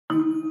Good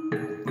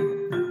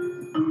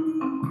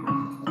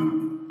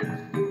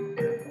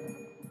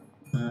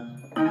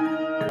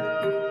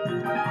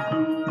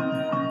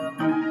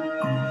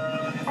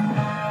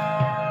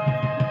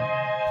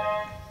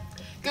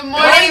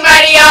morning,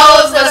 Mighty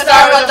Owls. Let's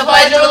start with the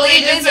Pledge of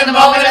Allegiance and the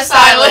moment of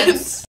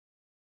silence.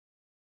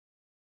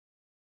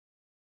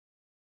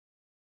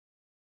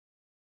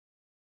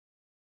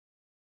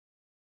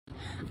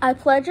 I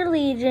pledge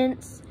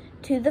allegiance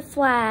to the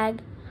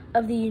flag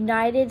of the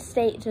United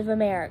States of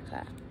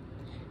America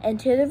and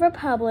to the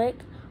republic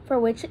for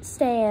which it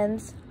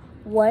stands,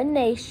 one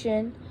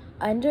nation,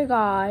 under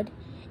God,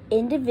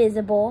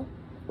 indivisible,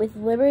 with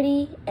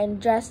liberty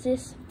and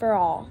justice for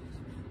all.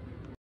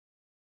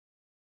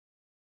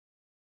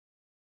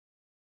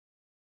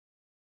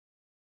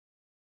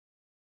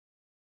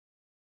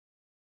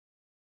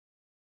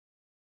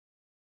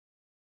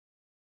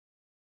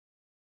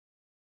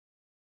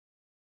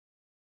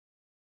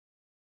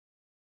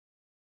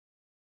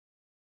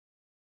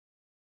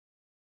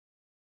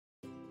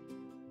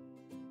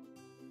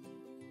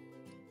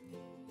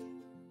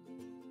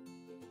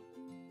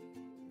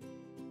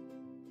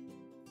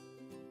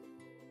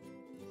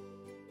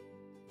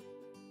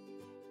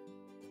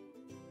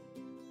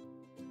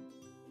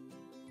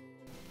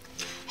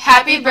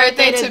 Happy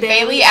birthday to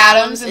Bailey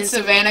Adams and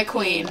Savannah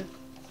Queen.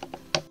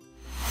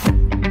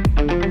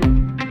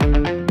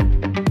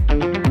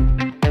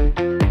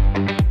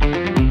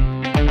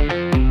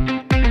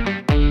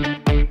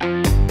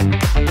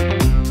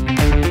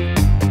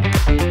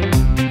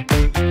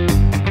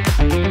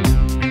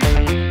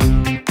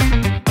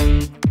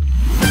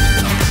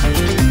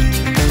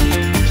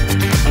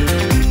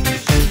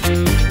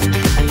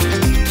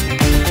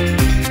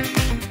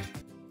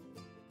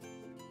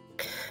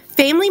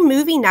 Family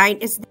movie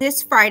night is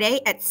this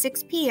Friday at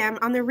 6 p.m.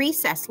 on the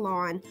recess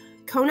lawn.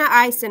 Kona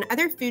Ice and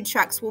other food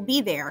trucks will be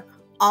there.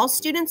 All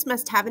students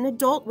must have an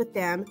adult with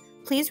them.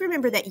 Please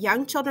remember that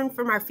young children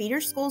from our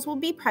feeder schools will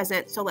be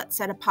present, so let's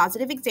set a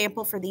positive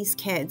example for these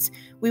kids.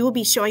 We will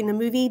be showing the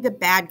movie The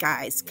Bad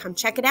Guys. Come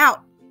check it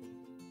out.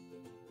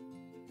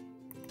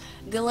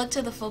 Good luck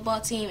to the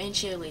football team and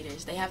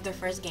cheerleaders. They have their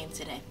first game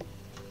today.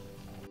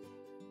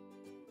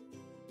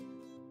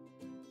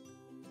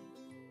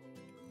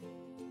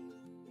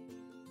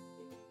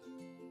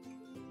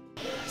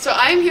 So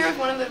I am here with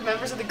one of the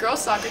members of the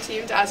girls soccer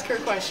team to ask her a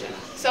question.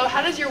 So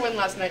how does your win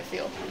last night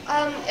feel?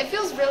 It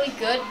feels really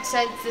good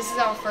since this is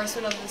our first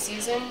one of the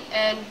season,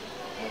 and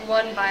we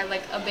won by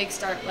like a big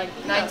start, like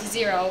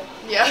 9-0.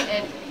 Yeah.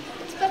 And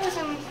it's better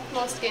than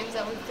most games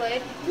that we've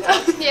played.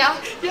 Yeah.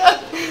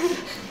 Yeah.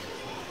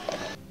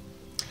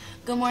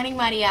 Good morning,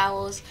 Mighty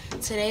Owls.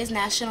 Today's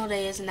National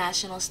Day is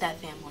National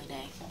Step Family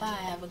Day. Bye.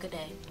 Have a good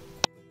day.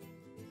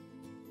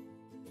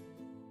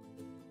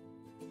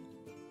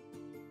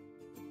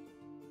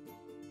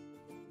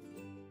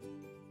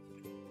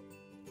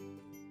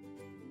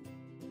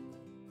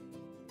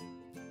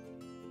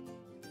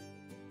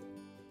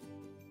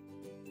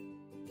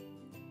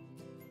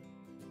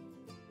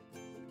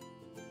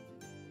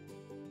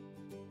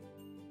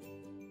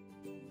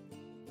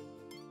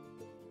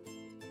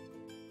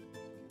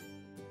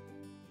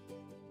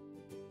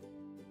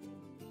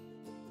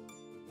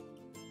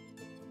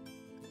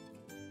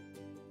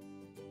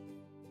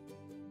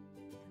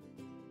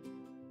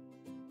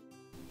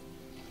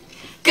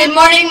 Good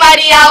morning,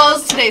 Mighty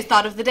Owls. Today's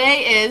thought of the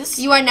day is: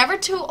 you are never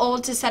too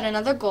old to set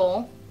another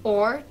goal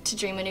or to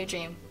dream a new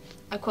dream.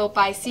 A quote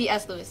by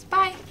C.S. Lewis.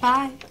 Bye.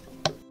 Bye.